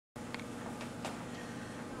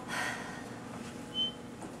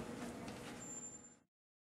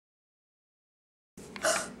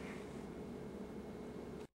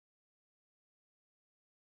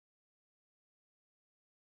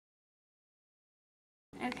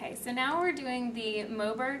Okay, so now we're doing the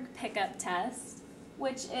Moberg Pickup Test,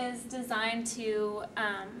 which is designed to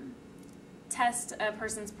test a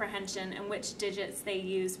person's prehension and which digits they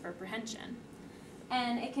use for prehension.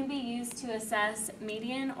 And it can be used to assess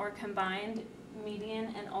median or combined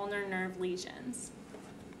median and ulnar nerve lesions.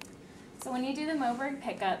 So when you do the Moberg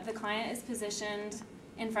Pickup, the client is positioned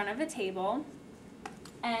in front of a table,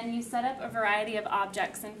 and you set up a variety of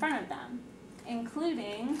objects in front of them,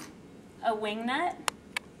 including a wing nut,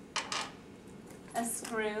 a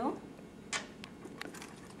screw,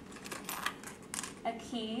 a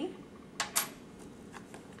key,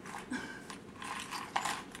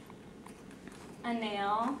 a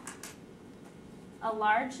nail, a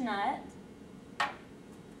large nut,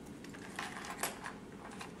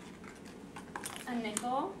 a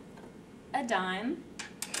nickel, a dime,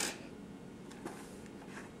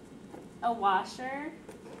 a washer,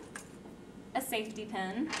 a safety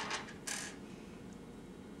pin,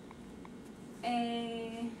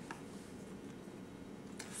 a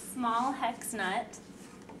small hex nut,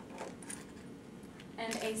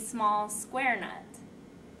 and a small square nut.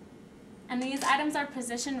 And these items are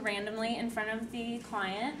positioned randomly in front of the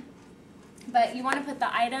client, but you want to put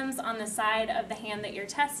the items on the side of the hand that you're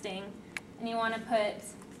testing, and you want to put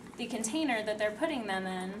the container that they're putting them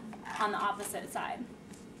in on the opposite side.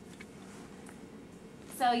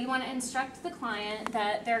 So you want to instruct the client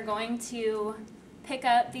that they're going to pick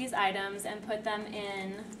up these items and put them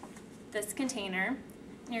in this container.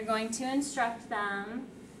 And you're going to instruct them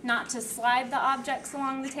not to slide the objects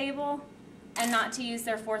along the table and not to use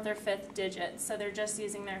their fourth or fifth digits. So they're just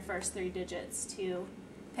using their first 3 digits to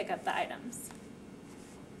pick up the items.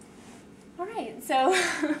 All right, so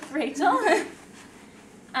Rachel,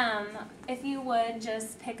 if you would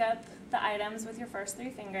just pick up the items with your first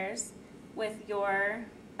 3 fingers with your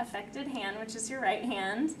affected hand, which is your right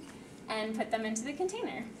hand, and put them into the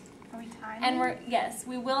container. Are we timing? And yes,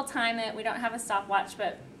 we will time it. We don't have a stopwatch,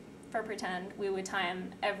 but for pretend, we would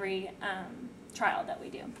time every trial that we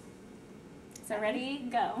do. So ready,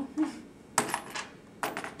 go.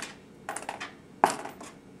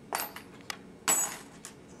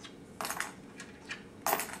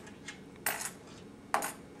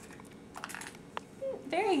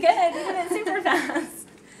 Very good, you did it super fast.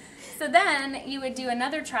 So then you would do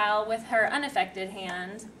another trial with her unaffected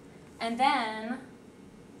hand, and then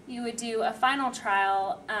you would do a final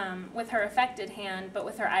trial with her affected hand, but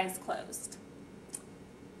with her eyes closed.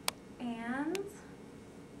 And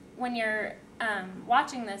when you're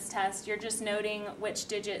watching this test, you're just noting which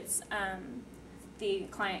digits the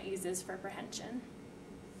client uses for prehension.